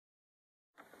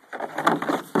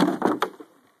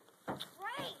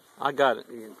I got it.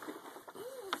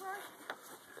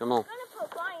 Come on. I'm gonna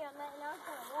put Bonnie on that and I'm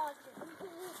gonna watch it.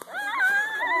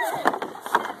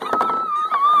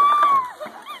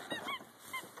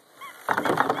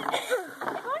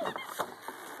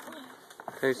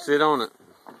 Okay, sit on it.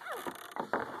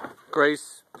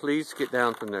 Grace, please get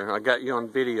down from there. I got you on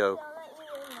video.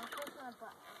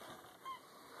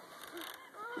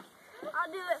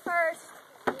 I'll do it first.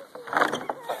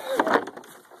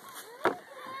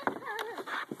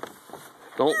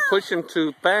 Don't push him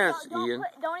too fast, Ian.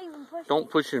 Don't even push Don't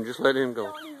push him. Just let him go.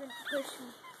 Don't even push me.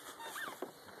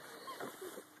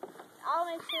 I'll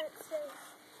make sure it's safe.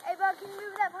 Hey, Bud, can you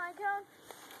move that pine cone?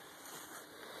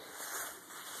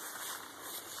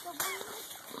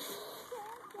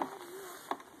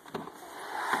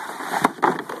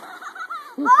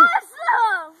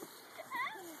 Awesome!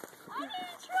 I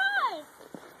didn't try.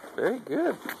 Very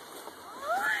good.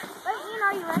 Wait, Ian,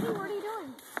 are you ready? What are you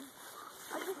doing?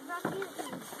 I was just about to give it to you.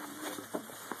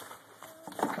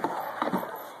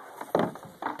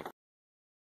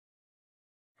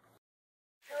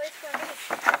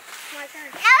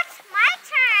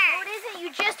 You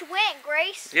just went,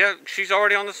 Grace. Yeah, she's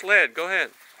already on the sled. Go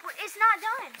ahead. It's not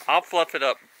done. I'll fluff it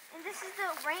up. And this is the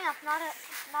ramp, not a.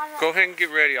 Go ahead and get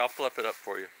ready. I'll fluff it up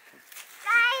for you.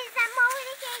 Guys, I'm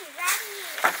already getting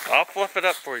ready. I'll fluff it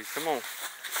up for you. Come on.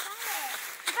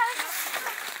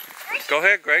 Go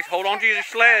ahead, Grace. Hold on to your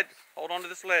sled. Hold on to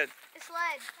the sled. The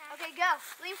sled. Okay, go.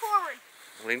 Lean forward.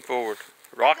 Lean forward.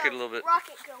 Rock it a little bit. Rock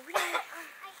it. Go.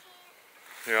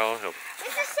 Here, I'll help.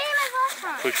 It's the same as last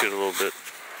time. Push it a little bit.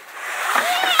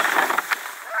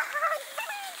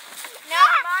 Now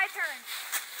it's my turn.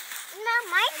 No,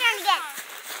 my turn again.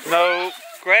 No,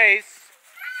 Grace.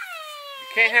 You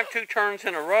can't have two turns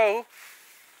in a row.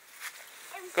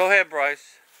 Go ahead,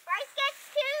 Bryce. Bryce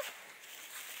gets two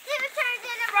turns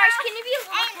in a row. Bryce, can you be a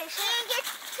little patient? Ian gets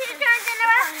two turns in a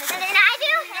row, and then I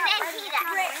do, and then he does.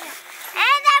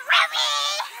 And then Ruby!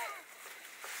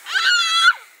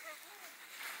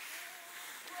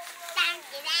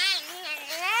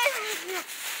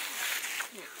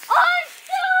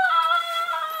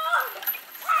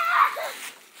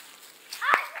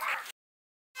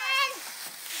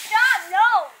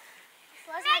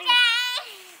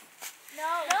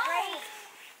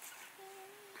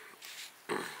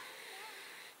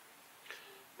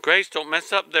 Grace, don't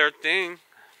mess up their thing.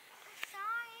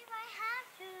 Sorry if I have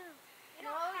to.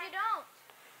 No, you don't.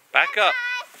 Back up.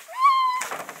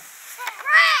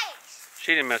 Grace!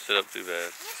 She didn't mess it up too bad.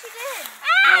 Yes, she did.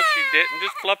 No, she didn't.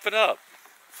 Just fluff it up.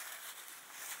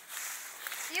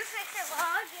 You fix it while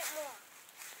I get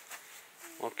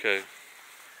more. Okay.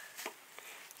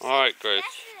 All right, Grace.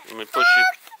 Let me push you.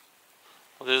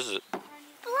 What is it?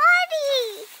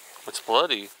 Bloody! It's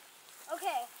bloody.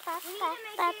 Okay. We need to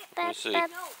make it. Let me see. No. I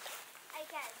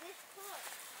got this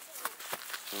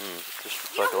This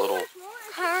looks like a little.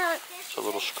 It's a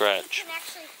little scratch. You can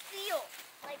actually feel,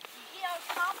 like, get on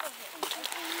top of it.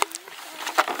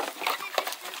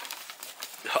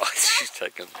 Oh, she's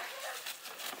taking.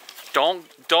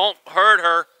 Don't hurt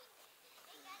her.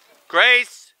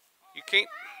 Grace, you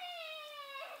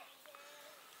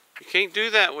can't do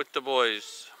that with the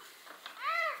boys.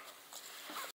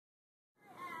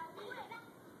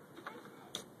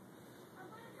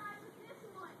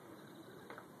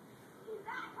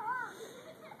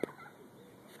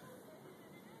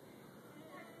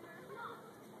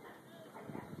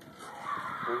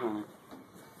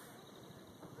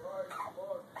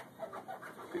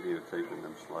 Videotaping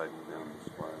them sliding down the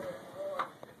slide.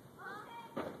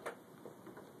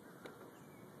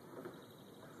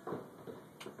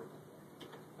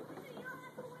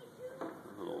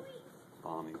 Little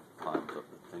Bonnie climbs up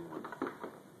the thing with